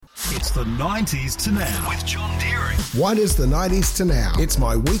It's the 90s to now with John Deering. What is the 90s to now? It's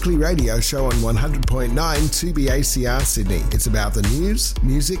my weekly radio show on 100.9 2BACR Sydney. It's about the news,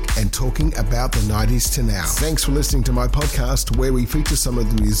 music, and talking about the 90s to now. Thanks for listening to my podcast where we feature some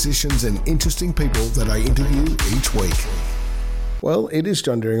of the musicians and interesting people that I interview each week. Well, it is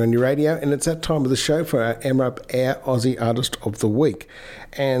John Deering on your radio, and it's that time of the show for our AMRAP Air Aussie Artist of the Week.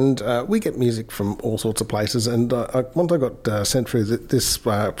 And we get music from all sorts of places, and once I got sent through this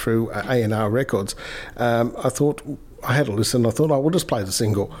through A&R Records, I thought, I had a listen, I thought, we'll just play the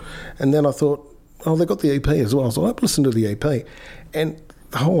single. And then I thought, they got the EP as well, so I'll listen to the EP. And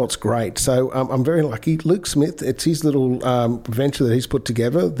the whole lot's great. So I'm very lucky. Luke Smith, it's his little venture that he's put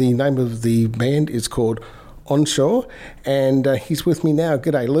together. The name of the band is called Onshore, and he's with me now.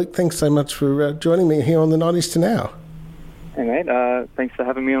 G'day, Luke. Thanks so much for joining me here on the 90s to now. Hey, mate. Thanks for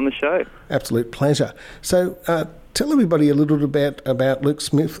having me on the show. Absolute pleasure. So tell everybody a little bit about Luke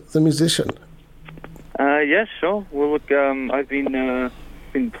Smith, the musician. Yeah, sure. Well, look, I've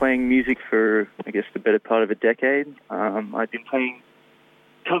been playing music for, I guess, the better part of a decade. I've been playing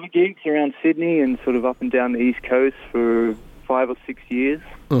cover gigs around Sydney and sort of up and down the East Coast for 5 or 6 years.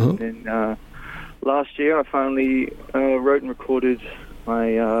 Mm-hmm. And last year, I finally wrote and recorded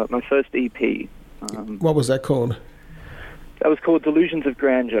my first EP. What was that called? That was called Delusions of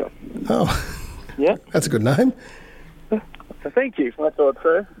Grandeur. Oh, yeah, that's a good name. Thank you. I thought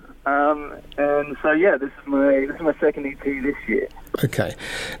so. And so, yeah, this is my second EP this year. Okay.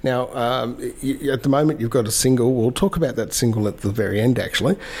 Now, at the moment, you've got a single. We'll talk about that single at the very end,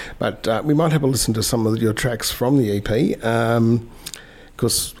 actually. But we might have a listen to some of your tracks from the EP.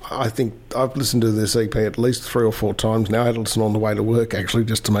 Because I think I've listened to this EP at least 3 or 4 times now. I had to listen on the way to work, actually,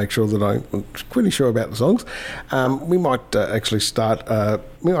 just to make sure that I'm pretty sure about the songs. We might actually start,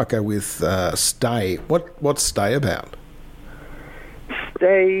 we might go with Stay. What's Stay about?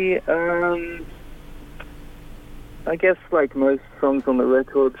 Stay, I guess like most songs on the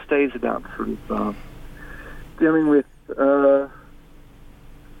record, Stay is about sort of dealing with other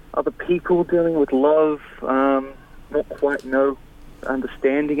people, dealing with love, not quite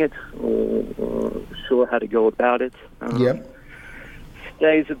understanding it or sure how to go about it. Yep.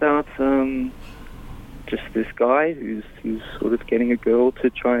 Stay's about just this guy who's sort of getting a girl to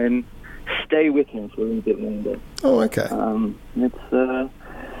try and stay with him for a little bit longer. Oh, okay. It's a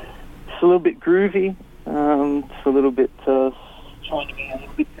little bit groovy. It's a little bit trying to be a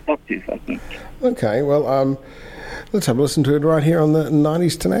little bit productive, I think. Okay, well, let's have a listen to it right here on the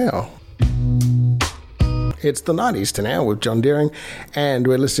 90s to now. It's the 90s to now with John Deering, and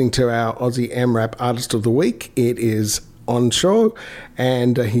we're listening to our Aussie AMRAP Artist of the Week. It is Onshore,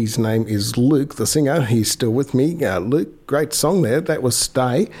 and his name is Luke, the singer. He's still with me. Luke, great song there. That was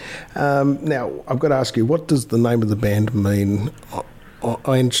Stay. Now, I've got to ask you, what does the name of the band mean,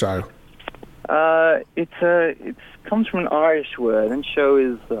 Onshore? It comes from an Irish word, and show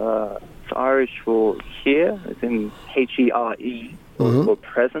is it's Irish for here, as in H-E-R-E, or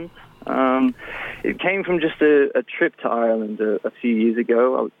present. It came from just a trip to Ireland a few years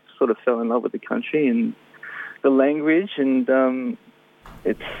ago. I sort of fell in love with the country and the language, and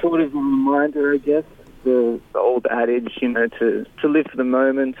it's sort of a reminder, I guess, the old adage, to live for the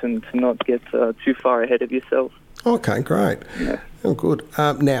moment and to not get too far ahead of yourself. Okay, great. Yeah. Oh, good.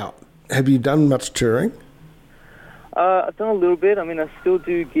 Now, have you done much touring? I've done a little bit. I mean, I still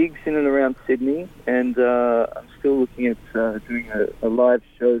do gigs in and around Sydney, and I'm still looking at doing a live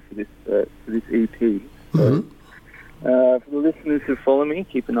show for this EP. So, for the listeners who follow me,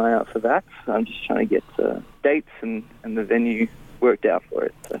 keep an eye out for that. I'm just trying to get dates and the venue worked out for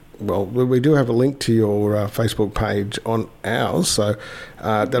it. So. Well, we do have a link to your Facebook page on ours, so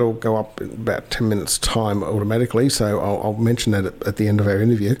that'll go up in about 10 minutes' time automatically, so I'll mention that at the end of our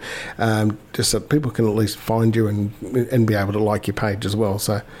interview, just so people can at least find you and be able to like your page as well,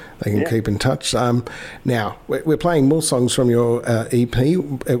 so they can keep in touch. Now, we're playing more songs from your EP,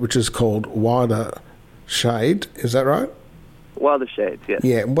 which is called Wilder Shade, is that right? Wilder Shades, yes.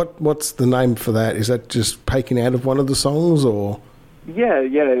 Yeah, what's the name for that? Is that just taken out of one of the songs, or...? Yeah,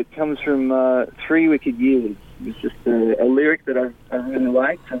 it comes from 3 Wicked Years. It's just a lyric that I really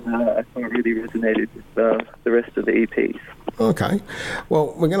liked, and I thought it really resonated with the rest of the EPs. Okay.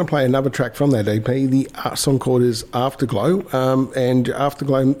 Well, we're going to play another track from that EP. The song called is Afterglow, and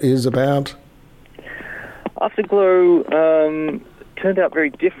Afterglow is about... Afterglow turned out very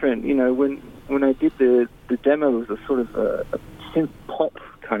different. When I did the demo, it was a sort of a synth pop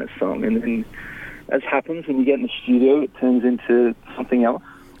kind of song, and then as happens when you get in the studio, it turns into something else.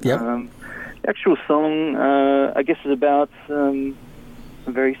 Yep. The actual song, I guess, is about a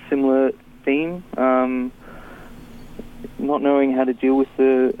very similar theme. not knowing how to deal with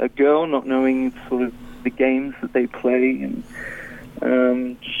a girl, not knowing sort of the games that they play, and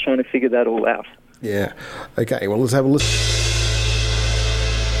just trying to figure that all out. Yeah. Okay, well, let's have a listen.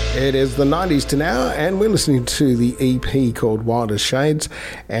 It is the 90s to now, and we're listening to the EP called Wilder Shades,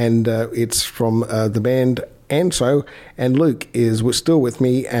 and it's from the band Anso, and Luke is still with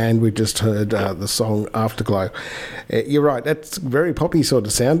me, and we just heard the song Afterglow. You're right, that's very poppy sort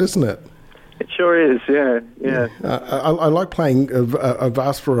of sound, isn't it? It sure is, yeah. I like playing a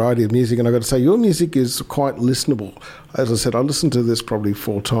vast variety of music, and I've got to say, your music is quite listenable. As I said, I listened to this probably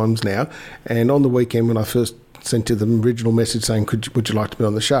 4 times now, and on the weekend when I first sent you the original message saying, would you like to be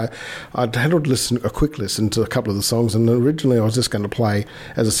on the show, I'd had a quick listen to a couple of the songs, and originally I was just going to play,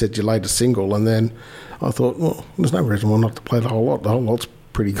 as I said, your latest single, and then I thought, well, there's no reason why not to play the whole lot. The whole lot's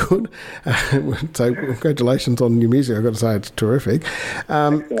pretty good. So congratulations on your music. I've got to say, it's terrific.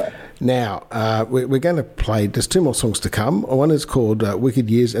 Now, we're going to play, there's 2 more songs to come. One is called Wicked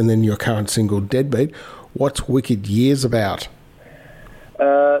Years, and then your current single, Deadbeat. What's Wicked Years about?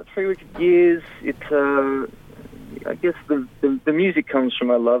 3 Wicked Years, it's... I guess the music comes from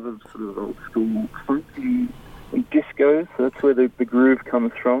my love of sort of old school funk and disco, so that's where the groove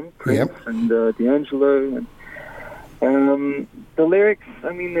comes from. Prince and D'Angelo. And the lyrics,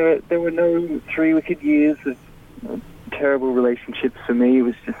 I mean, there were no 3 wicked years of terrible relationships for me. It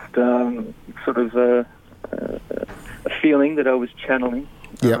was just sort of a feeling that I was channeling.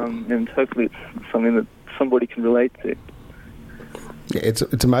 And hopefully it's something that somebody can relate to. Yeah,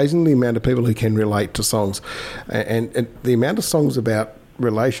 it's amazing the amount of people who can relate to songs, and the amount of songs about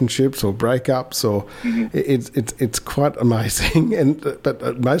relationships or breakups, or it's quite amazing.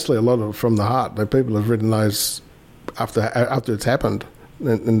 But mostly a lot of from the heart. That people have written those after it's happened,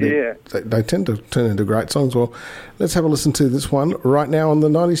 and they tend to turn into great songs. Well, let's have a listen to this one right now on the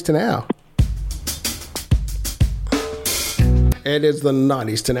 90s to now. It is the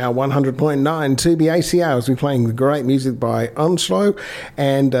 90s to now, 100.9 2BACR as we're playing the great music by Onslow,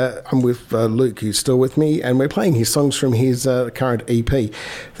 and I'm with Luke, who's still with me, and we're playing his songs from his current EP.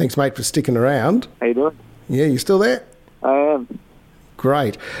 Thanks, mate, for sticking around. How you doing? Yeah, you still there? I am.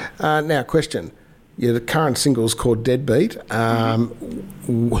 Great. Now, question. Yeah, the current single is called Deadbeat.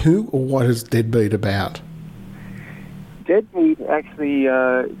 Who or what is Deadbeat about? Deadbeat actually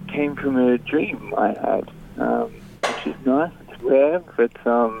came from a dream I had, which is nice. Rare, but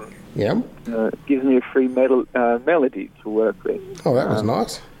gives me a free melody to work with. Oh, that was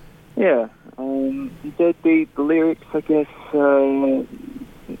nice. Yeah. Deadbeat, the lyrics, I guess, sort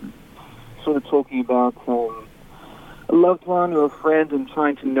of talking about a loved one or a friend and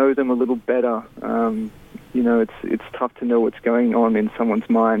trying to know them a little better. It's tough to know what's going on in someone's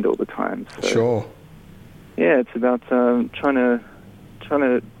mind all the time. So, sure. Yeah, it's about trying to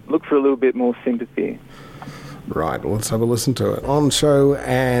look for a little bit more sympathy. Right, well, let's have a listen to it. On show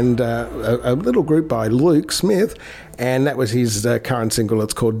and a little group by Luke Smith, and that was his current single.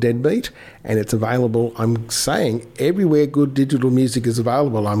 It's called Deadbeat, and it's available, I'm saying, everywhere good digital music is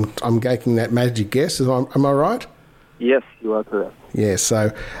available. I'm making that magic guess. Am I right? Yes, you are correct. Yeah,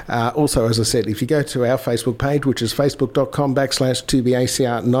 so also, as I said, if you go to our Facebook page, which is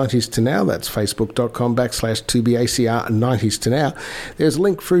facebook.com/2BACR 90s to now, that's facebook.com/2BACR 90s to now, there's a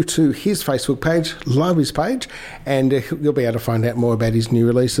link through to his Facebook page, love his page, and you'll be able to find out more about his new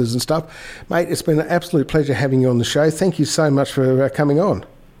releases and stuff. Mate, it's been an absolute pleasure having you on the show. Thank you so much for coming on.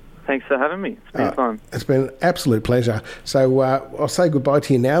 Thanks for having me. It's been fun. It's been an absolute pleasure. So I'll say goodbye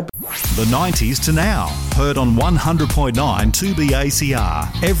to you now. The 90s to now, heard on 100.9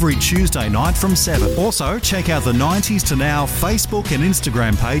 2BACR every Tuesday night from 7. Also, check out the 90s to now Facebook and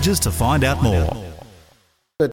Instagram pages to find out more.